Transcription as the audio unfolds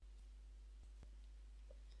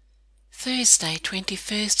Thursday,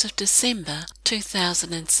 21st of December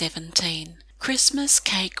 2017. Christmas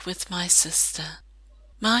cake with my sister.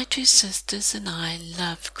 My two sisters and I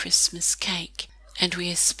love Christmas cake, and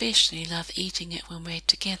we especially love eating it when we're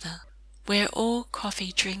together. We're all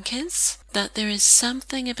coffee drinkers, but there is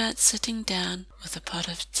something about sitting down with a pot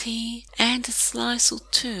of tea and a slice or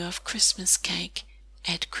two of Christmas cake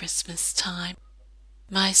at Christmas time.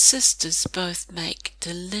 My sisters both make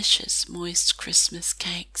delicious moist Christmas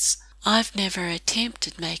cakes. I've never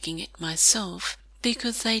attempted making it myself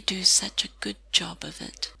because they do such a good job of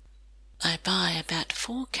it. I buy about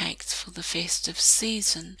 4 cakes for the festive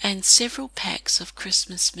season and several packs of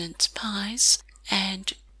Christmas mince pies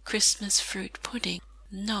and Christmas fruit pudding,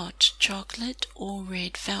 not chocolate or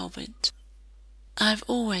red velvet. I've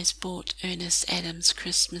always bought Ernest Adams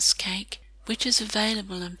Christmas cake, which is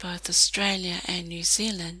available in both Australia and New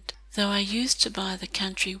Zealand, though I used to buy the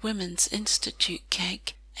Country Women's Institute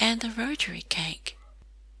cake and the Rotary cake.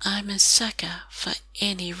 I'm a sucker for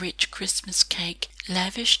any rich Christmas cake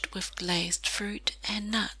lavished with glazed fruit and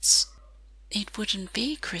nuts. It wouldn't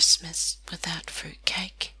be Christmas without fruit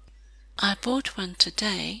cake. I bought one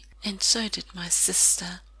today, and so did my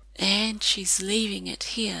sister, and she's leaving it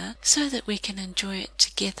here so that we can enjoy it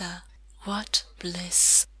together. What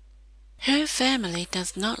bliss! Her family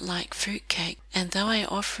does not like fruit cake, and though I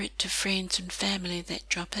offer it to friends and family that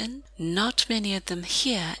drop in, not many of them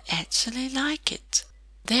here actually like it.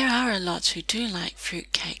 There are a lot who do like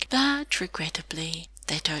fruit cake, but regrettably,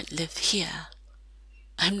 they don't live here.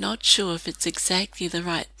 I'm not sure if it's exactly the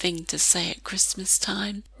right thing to say at Christmas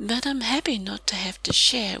time, but I'm happy not to have to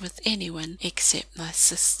share with anyone except my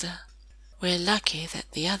sister. We're lucky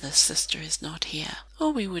that the other sister is not here,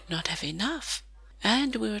 or we would not have enough,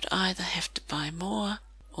 and we would either have to buy more,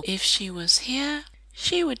 or if she was here,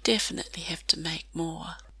 she would definitely have to make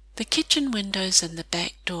more. The kitchen windows and the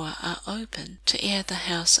back door are open to air the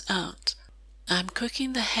house out. I'm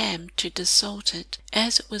cooking the ham to desalt it,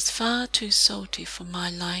 as it was far too salty for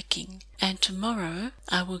my liking, and tomorrow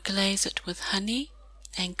I will glaze it with honey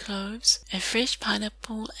and cloves, a fresh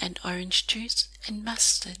pineapple and orange juice, and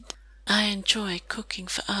mustard. I enjoy cooking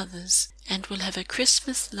for others, and will have a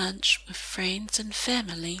Christmas lunch with friends and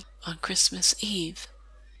family on Christmas Eve.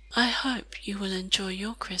 I hope you will enjoy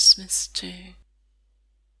your Christmas too.